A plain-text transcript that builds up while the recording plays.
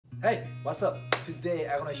Hey, what's up? Today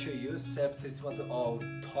I'm gonna show you self-treatment of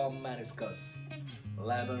torn meniscus,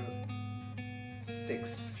 level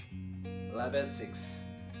 6. Level 6.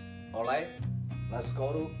 Alright, let's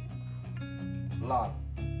go to learn.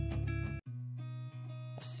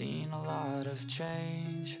 I've seen a lot of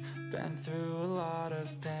change, been through a lot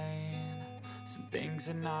of pain. Some things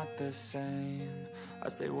are not the same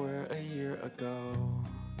as they were a year ago,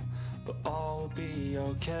 but all will be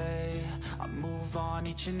okay. I move on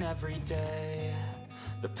each and every day.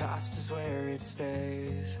 The past is where it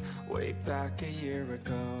stays, way back a year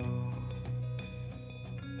ago.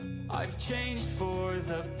 I've changed for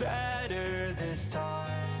the better this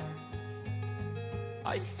time.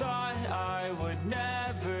 I thought I would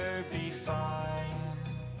never be fine.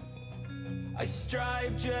 I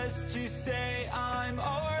strive just to say I'm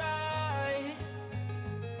alright,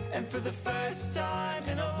 and for the first time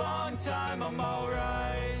in a long time I'm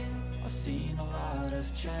alright. I've seen a lot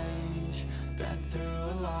of change, been through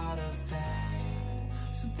a lot of pain.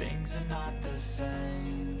 Some things are not the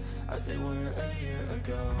same as they were a year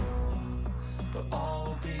ago, but all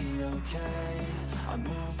will be okay. I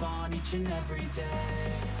move on each and every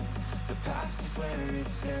day. The past is where it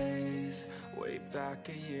stays, way back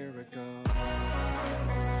a year ago.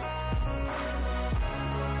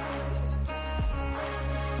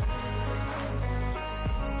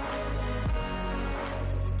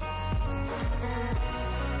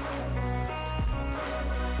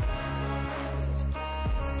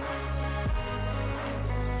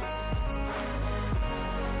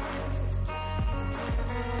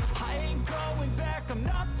 I'm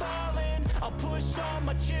not falling, I'll push all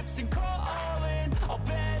my chips and call all in. I'll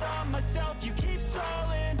bet on myself, you keep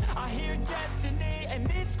stalling. I hear destiny and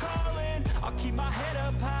it's calling. I'll keep my head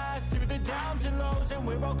up high through the downs and lows, and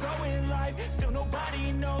we're all going life. Still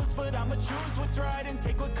nobody knows, but I'ma choose what's right and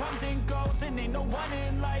take what comes and goes. And ain't no one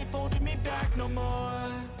in life holding me back no more.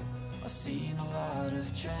 I've seen a lot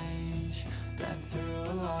of change, been through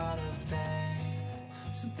a lot of pain.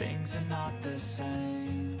 Some things are not the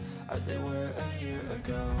same as they were a year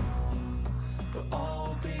ago, but all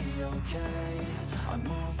will be okay. I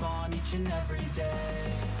move on each and every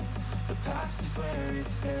day. The past is where it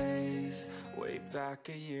stays, way back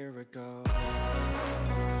a year ago.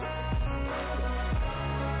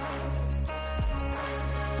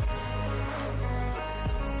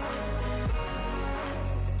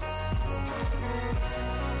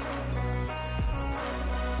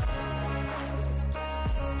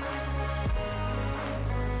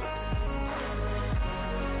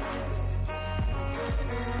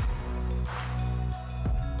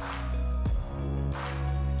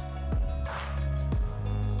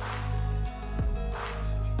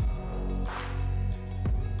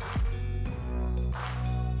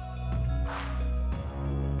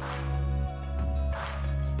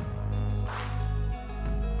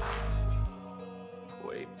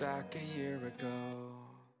 Back a year ago.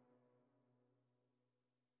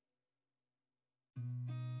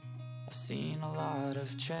 I've seen a lot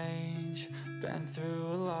of change, been through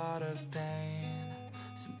a lot of pain.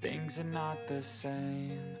 Some things are not the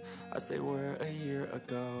same as they were a year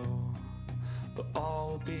ago, but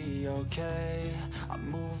all will be okay. I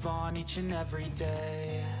move on each and every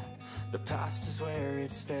day. The past is where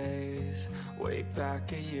it stays, way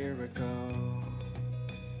back a year ago.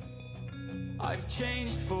 I've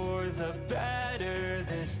changed for the better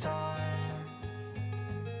this time.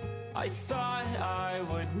 I thought I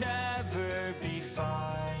would never be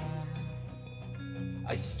fine.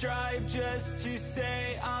 I strive just to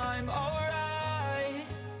say I'm alright,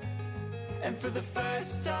 and for the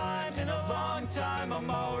first time in a long time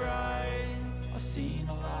I'm alright. I've seen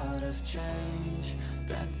a lot of change,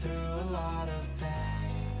 been through a lot of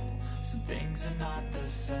pain. Some things are not the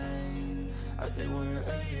same as they were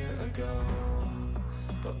a year ago,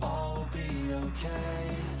 but all will be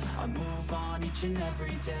okay. I move on each and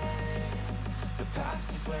every day. The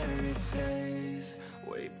past is where it stays,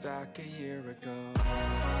 way back a year ago.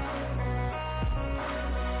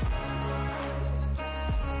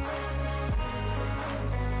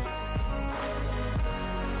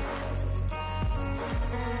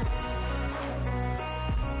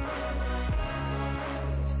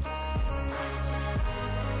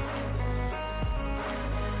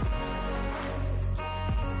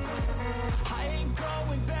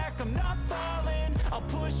 I'm not falling, I'll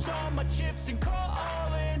push all my chips and call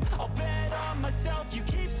all in. I'll bet on myself, you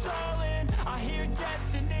keep stalling. I hear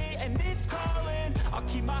destiny and it's calling. I'll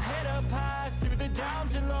keep my head up high through the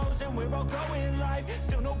downs and lows, and we're all going life.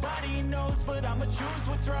 Still nobody knows, but I'ma choose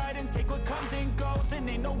what's right and take what comes and goes. And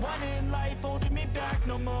ain't no one in life holding me back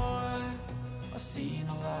no more. I've seen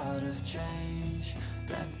a lot of change,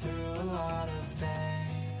 been through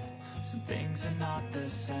things are not the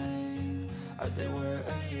same as they were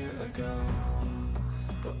a year ago,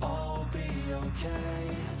 but all will be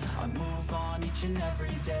okay. I move on each and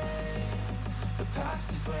every day. The past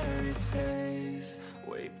is where it stays,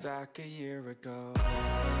 way back a year ago.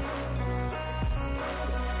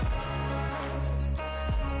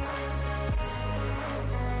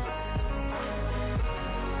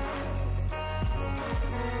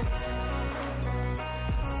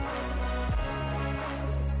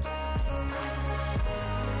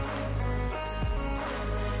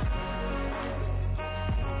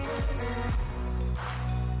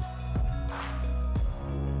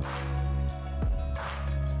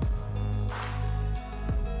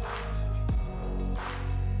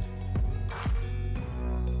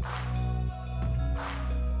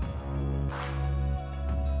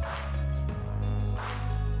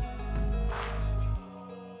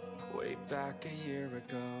 Back a year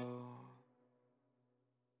ago.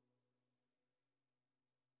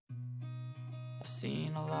 I've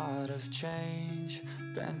seen a lot of change,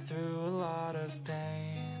 been through a lot of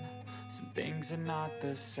pain. Some things are not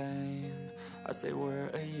the same as they were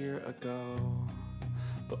a year ago,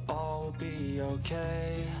 but all will be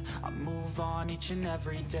okay. I move on each and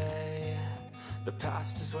every day. The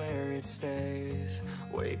past is where it stays,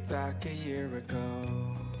 way back a year ago.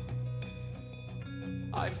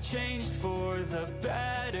 I've changed for the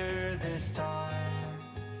better this time.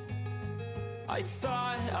 I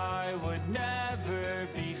thought I would never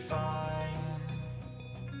be fine.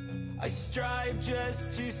 I strive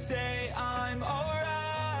just to say I'm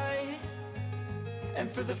alright,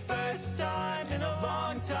 and for the first time in a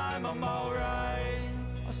long time I'm alright.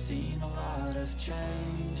 I've seen a lot of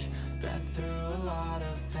change, been through a lot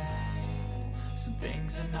of pain. Some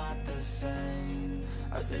things are not the same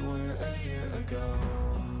as they were a year ago,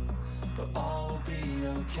 but all will be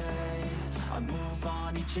okay. I move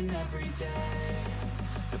on each and every day.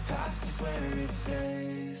 The past is where it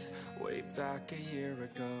stays, way back a year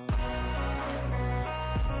ago.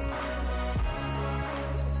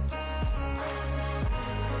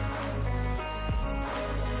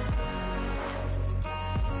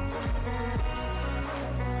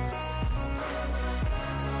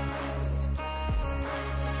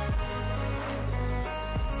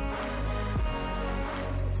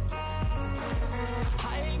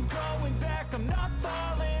 I'm not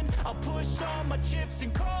falling, I'll push all my chips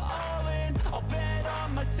and call all in. I'll bet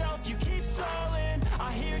on myself, you keep stalling.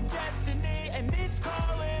 I hear destiny and it's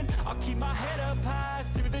calling. I'll keep my head up high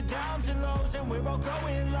through the downs and lows, and we're all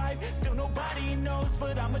going life. Still nobody knows,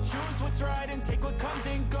 but I'ma choose what's right and take what comes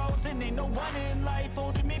and goes. And ain't no one in life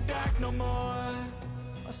holding me back no more.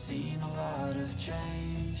 I've seen a lot of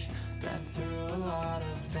change, been through a lot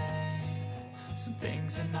of pain. Some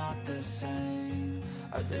things are not the same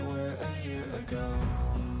as they were a year ago,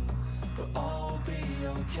 but all will be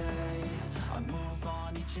okay. I move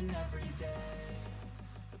on each and every day.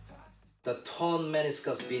 The Torn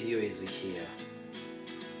Meniscus video is here.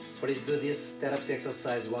 Please do this therapy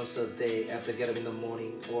exercise once a day after get up in the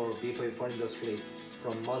morning or before you fall into sleep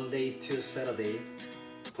from Monday to Saturday.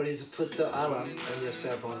 Please put the alarm on your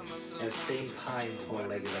cell phone at same time for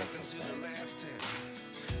regular exercise.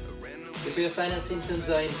 If your signs and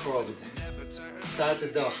symptoms are improved, start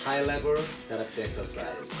the high-level therapy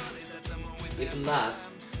exercise. If not,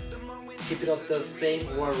 keep it up the same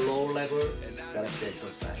or low-level therapy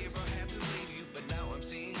exercise.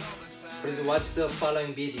 Please watch the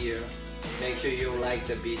following video. Make sure you like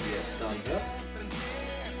the video, thumbs up,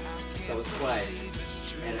 subscribe,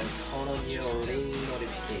 and turn on your ring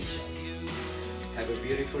notification. Have a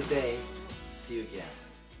beautiful day. See you again.